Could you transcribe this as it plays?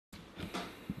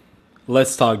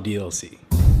Let's talk DLC.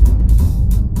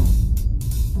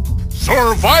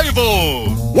 Survival!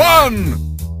 1,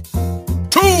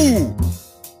 2,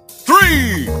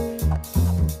 3,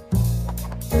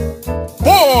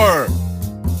 4,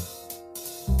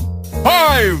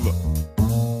 5.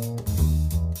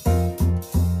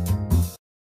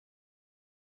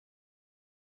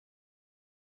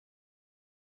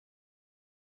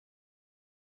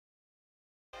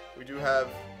 We do have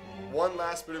one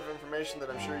last bit of information that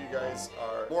I'm sure you guys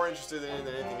are more interested in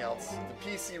than anything else. The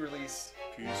PC release,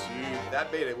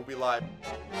 that beta will be live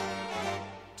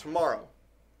tomorrow,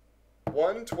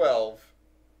 1/12.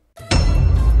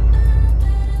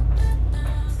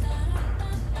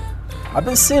 I've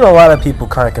been seeing a lot of people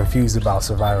kind of confused about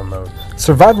survival mode.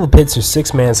 Survival pits are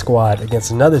 6-man squad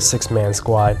against another 6-man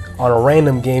squad on a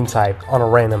random game type on a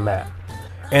random map.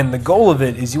 And the goal of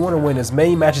it is you want to win as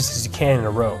many matches as you can in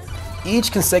a row.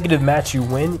 Each consecutive match you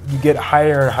win, you get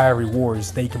higher and higher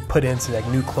rewards that you can put into like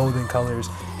new clothing colors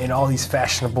and all these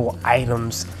fashionable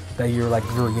items that you're like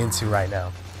really into right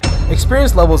now.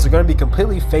 Experience levels are going to be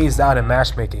completely phased out in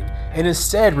matchmaking and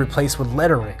instead replaced with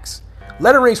letter ranks.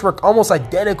 Letter ranks work almost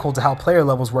identical to how player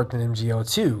levels worked in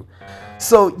MGO2.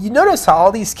 So you notice how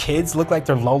all these kids look like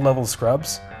they're low-level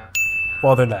scrubs?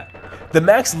 Well, they're not. The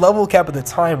max level cap at the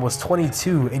time was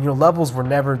 22 and your levels were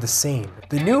never the same.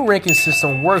 The new ranking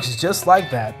system works just like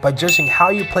that by judging how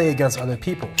you play against other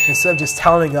people instead of just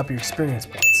tallying up your experience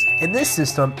points. In this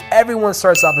system, everyone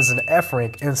starts off as an F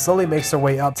rank and slowly makes their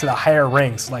way up to the higher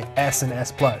ranks like S and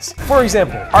S+. For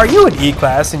example, are you an E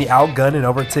class and you outgun and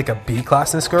overtake a B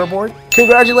class in the scoreboard?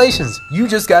 Congratulations, you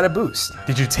just got a boost.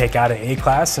 Did you take out an A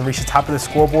class and reach the top of the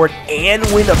scoreboard and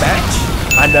win a match?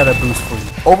 Another boost for you.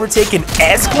 Overtake an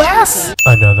S class?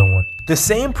 Another one. The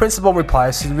same principle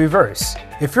applies to the reverse.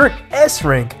 If you're an S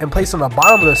rank and placed on the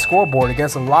bottom of the scoreboard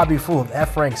against a lobby full of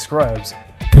F rank scrubs,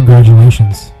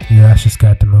 congratulations, your ass just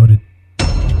got demoted.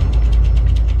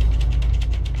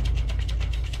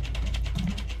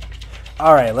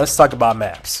 Alright, let's talk about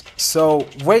maps. So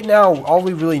right now, all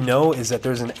we really know is that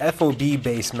there's an FOB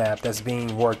based map that's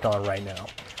being worked on right now.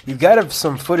 We've got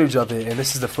some footage of it, and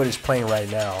this is the footage playing right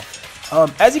now.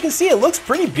 As you can see, it looks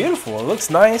pretty beautiful. It looks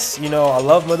nice. You know, I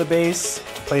love Mother Base,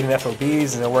 played in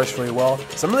FOBs, and it works really well.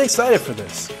 So I'm really excited for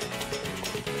this.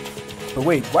 But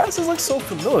wait, why does this look so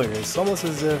familiar? It's almost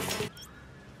as if...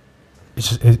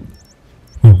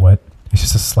 Wait, what? It's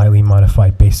just a slightly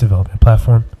modified base development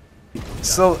platform?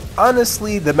 So,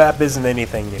 honestly, the map isn't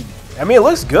anything new. I mean, it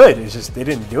looks good, it's just they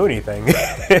didn't do anything.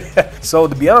 So,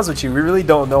 to be honest with you, we really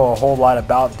don't know a whole lot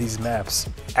about these maps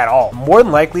at all. More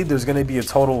than likely, there's going to be a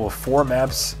total of 4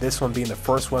 maps, this one being the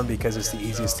first one because it's the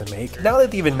easiest to make. Now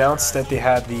that they've announced that they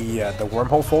have the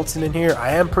wormhole fulton in here,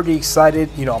 I am pretty excited.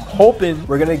 You know, I'm hoping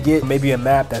we're going to get maybe a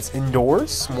map that's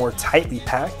indoors, more tightly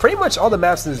packed. Pretty much all the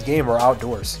maps in this game are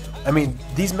outdoors. I mean,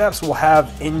 these maps will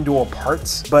have indoor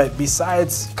parts, but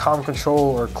besides comm control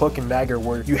or cloak and dagger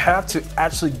where you have to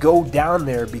actually go down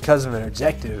there because of an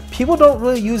objective, people don't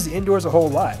really use the indoors a whole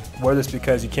lot, whether it's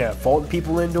because you can't fault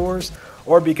people indoors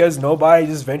or because nobody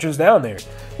just ventures down there.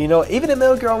 You know, even in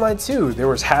Metal Gear Online 2, there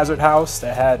was Hazard House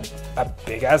that had a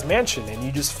big-ass mansion, and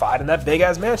you just fight in that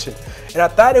big-ass mansion. And I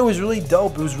thought it was really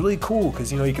dope, it was really cool,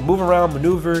 because, you know, you can move around,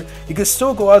 maneuver, you can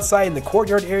still go outside in the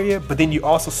courtyard area, but then you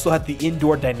also still have the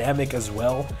indoor dynamic as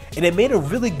well. And it made a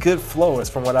really good flow as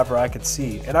from whatever I could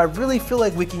see, and I really feel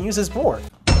like we can use this more.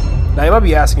 Now you might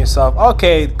be asking yourself,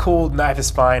 okay, cool, knife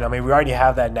is fine. I mean, we already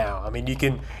have that now. I mean, you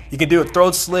can do a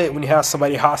throat slit when you have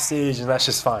somebody hostage, and that's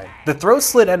just fine. The throat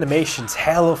slit animation's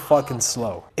hella fucking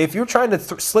slow. If you're trying to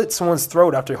slit someone's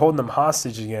throat after holding them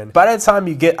hostage again, by the time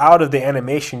you get out of the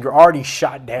animation, you're already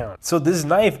shot down. So this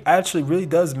knife actually really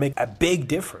does make a big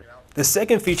difference. The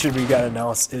second feature we got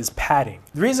announced is padding.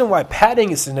 The reason why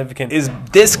padding is significant is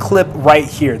this clip right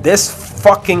here. This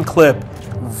fucking clip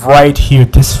right here.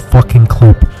 This fucking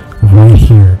clip right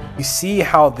here. You see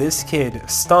how this kid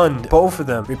stunned both of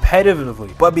them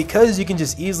repetitively, but because you can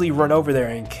just easily run over there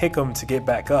and kick them to get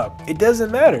back up, it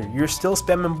doesn't matter. You're still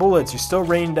spamming bullets, you're still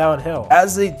raining down hell.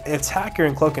 As the attacker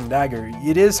in Cloak and Dagger,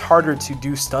 it is harder to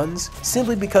do stuns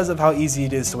simply because of how easy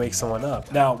it is to wake someone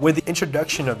up. Now, with the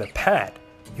introduction of the pad,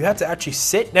 you have to actually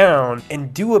sit down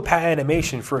and do a pad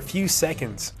animation for a few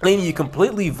seconds, leaving you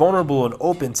completely vulnerable and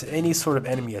open to any sort of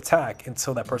enemy attack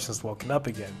until that person's woken up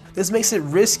again. This makes it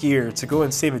riskier to go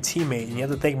and save a teammate, and you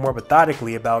have to think more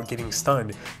methodically about getting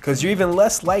stunned, because you're even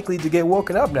less likely to get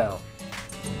woken up now.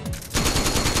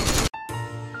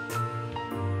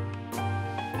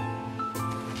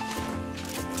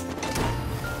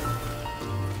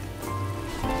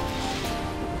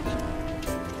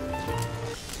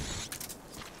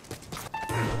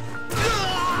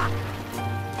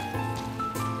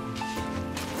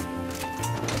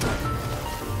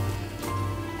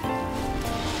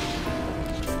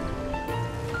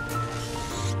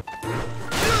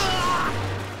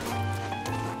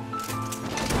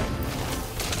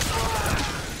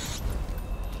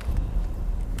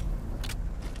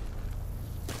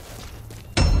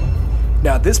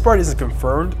 Now this part isn't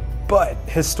confirmed, but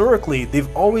historically they've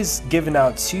always given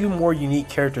out 2 more unique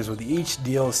characters with each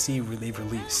DLC they've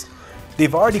released.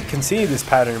 They've already continued this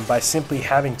pattern by simply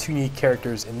having 2 unique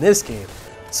characters in this game.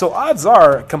 So odds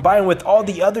are, combined with all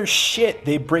the other shit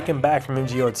they breaking back from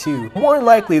MGO 2, more than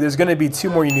likely there's going to be 2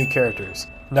 more unique characters.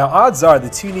 Now odds are the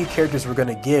 2 unique characters we're going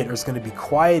to get are going to be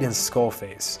Quiet and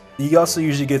Skullface. You also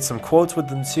usually get some quotes with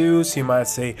them too, so you might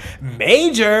say,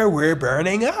 "Major, we're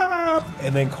burning up!"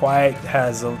 And then Quiet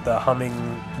has the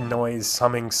humming noise,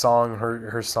 humming song,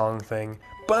 her song thing.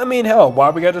 But I mean, hell,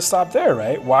 why we got to stop there,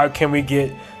 right? Why can't we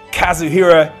get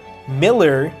Kazuhira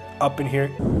Miller up in here?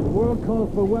 The world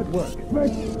calls for wet work,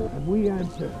 and we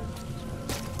answer.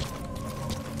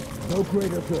 No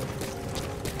greater good,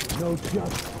 no just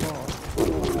cause.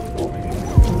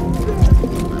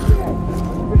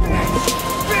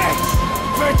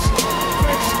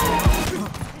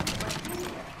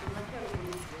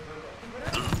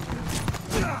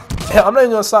 Hell, I'm not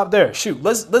even gonna stop there. Shoot,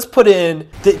 let's put in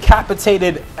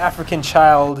decapitated African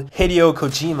child Hideo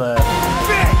Kojima.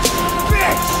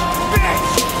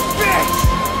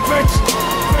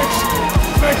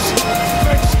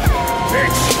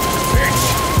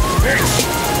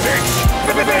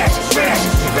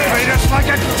 Treat us like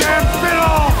a damn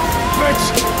fiddle! Bitch!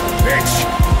 Bitch!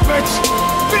 Bitch!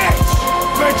 Bitch!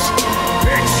 Bitch!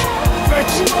 Bitch!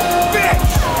 Bitch! Bitch!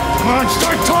 Come on,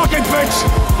 start talking, bitch!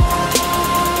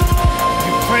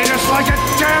 You treat us like a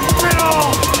damn fiddle!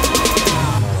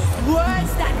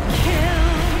 Words that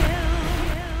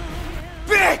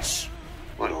kill. Bitch!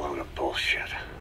 What a load of bullshit.